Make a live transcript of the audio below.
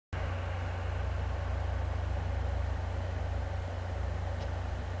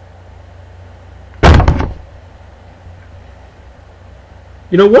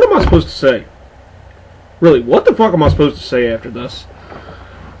You know, what am I supposed to say? Really, what the fuck am I supposed to say after this?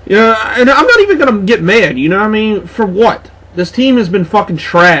 You know, and I'm not even gonna get mad, you know what I mean? For what? This team has been fucking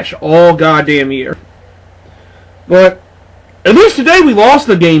trash all goddamn year. But at least today we lost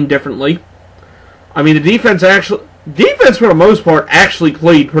the game differently. I mean, the defense for the most part actually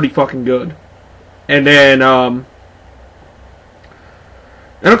played pretty fucking good. And then, and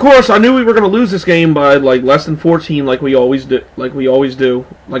of course, I knew we were going to lose this game by like less than 14, like we always do.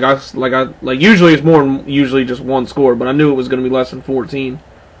 Like usually it's more than usually just one score, but I knew it was going to be less than 14.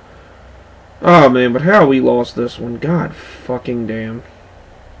 Oh man, but how we lost this one? God fucking damn.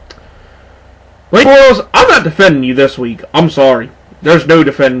 Lake Royals, I'm not defending you this week. I'm sorry. There's no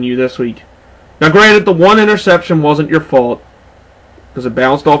defending you this week. Now, granted, the one interception wasn't your fault because it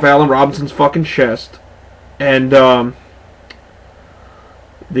bounced off Allen Robinson's fucking chest, and you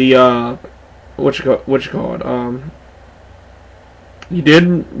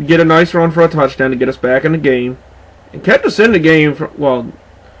did get a nice run for a touchdown to get us back in the game, and kept us in the game for, well,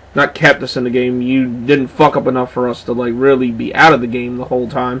 not kept us in the game. You didn't fuck up enough for us to like really be out of the game the whole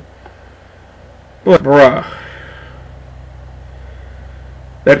time. But bruh,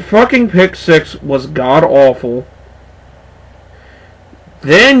 that fucking pick six was god awful.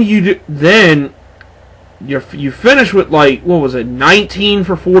 Then you finish with like, what was it, 19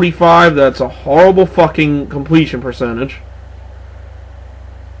 for 45. That's a horrible fucking completion percentage.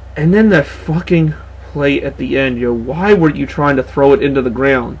 And then that fucking play at the end, yo. Why were you trying to throw it into the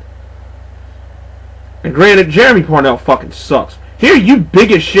ground? And granted, Jeremy Parnell fucking sucks. Here, you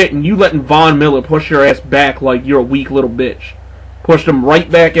big as shit, and you letting Von Miller push your ass back like you're a weak little bitch. Pushed him right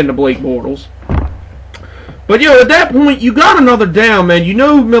back into Blake Bortles. But, yo, at that point, you got another down, man. You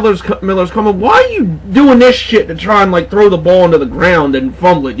know Miller's coming. Why are you doing this shit to try and, like, throw the ball into the ground and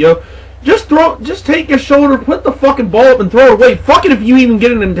fumble it, yo? Just take your shoulder, put the fucking ball up, and throw it away. Fuck it if you even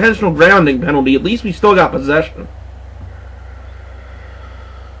get an intentional grounding penalty. At least we still got possession.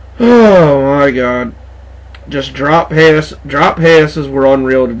 Oh, my God. Just drop passes were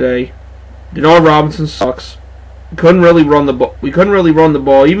unreal today. Denard Robinson sucks. We couldn't really run the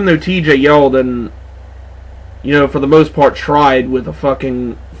ball, even though TJ Yeldon, you know, for the most part tried with a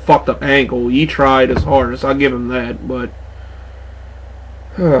fucking fucked up ankle. He tried his hardest. I'll give him that, but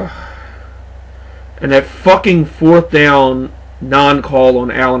and that fucking fourth down non-call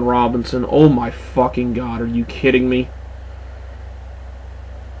on Allen Robinson. Oh my fucking God, are you kidding me?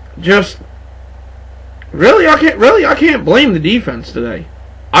 Just really, I can't blame the defense today.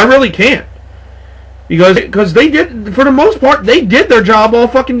 I really can't. Because they did, for the most part, they did their job all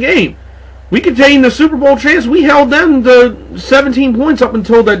fucking game. We contained the Super Bowl chance. We held them to 17 points up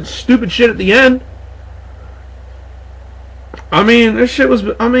until that stupid shit at the end. I mean, this shit was,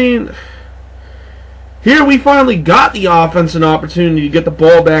 here we finally got the offense an opportunity to get the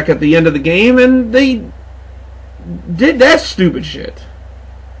ball back at the end of the game, and they did that stupid shit.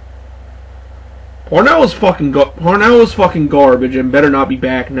 Parnell was fucking garbage and better not be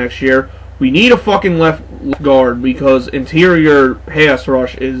back next year. We need a fucking left guard because interior pass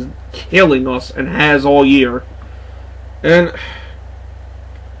rush is killing us and has all year. And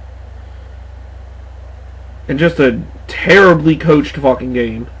just a terribly coached fucking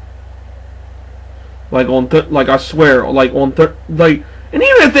game. Like I swear, and even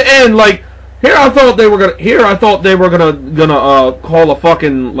at the end, like here I thought they were gonna call a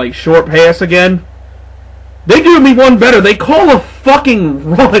fucking like short pass again. They do me one better. They call a fucking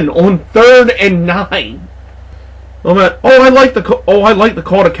run on 3rd and 9. Oh man! I like the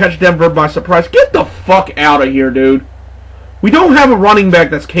call to catch Denver by surprise. Get the fuck out of here, dude. We don't have a running back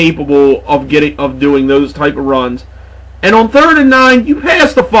that's capable of doing those type of runs. And on 3rd and 9, you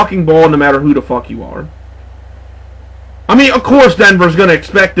pass the fucking ball no matter who the fuck you are. I mean, of course Denver's gonna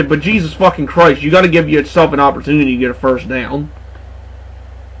expect it, but Jesus fucking Christ, you got to give yourself an opportunity to get a first down.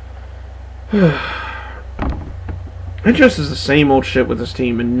 It just is the same old shit with this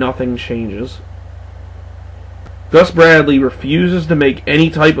team, and nothing changes. Gus Bradley refuses to make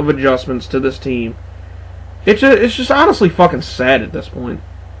any type of adjustments to this team. It's just honestly fucking sad at this point.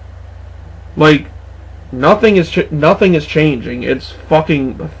 Like, nothing is changing. It's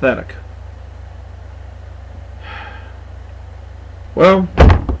fucking pathetic. Well,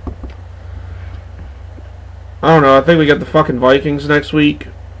 I don't know. I think we got the fucking Vikings next week.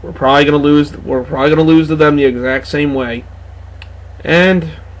 We're probably gonna lose. We're probably gonna lose to them the exact same way,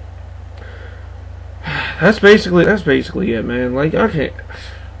 and that's basically it, man. Like I can't.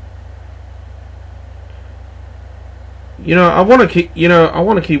 I want to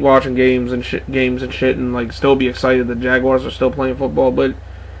keep watching games and shit, and like still be excited that Jaguars are still playing football, but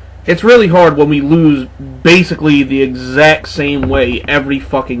It's really hard when we lose basically the exact same way every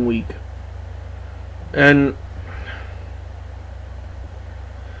fucking week. And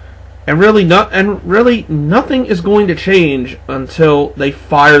really nothing is going to change until they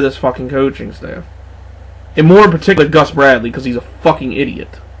fire this fucking coaching staff. And more in particular Gus Bradley, because he's a fucking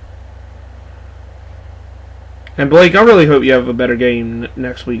idiot. And Blake, I really hope you have a better game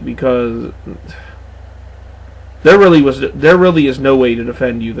next week, because there really is no way to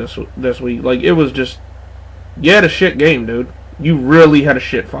defend you this week. Like, it was just, you had a shit game, dude. You really had a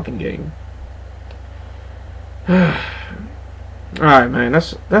shit fucking game. Alright, man,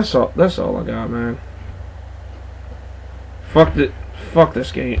 that's all I got, man. Fuck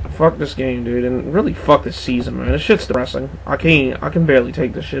this game, dude, and really fuck this season, man. This shit's depressing. I can barely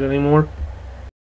take this shit anymore.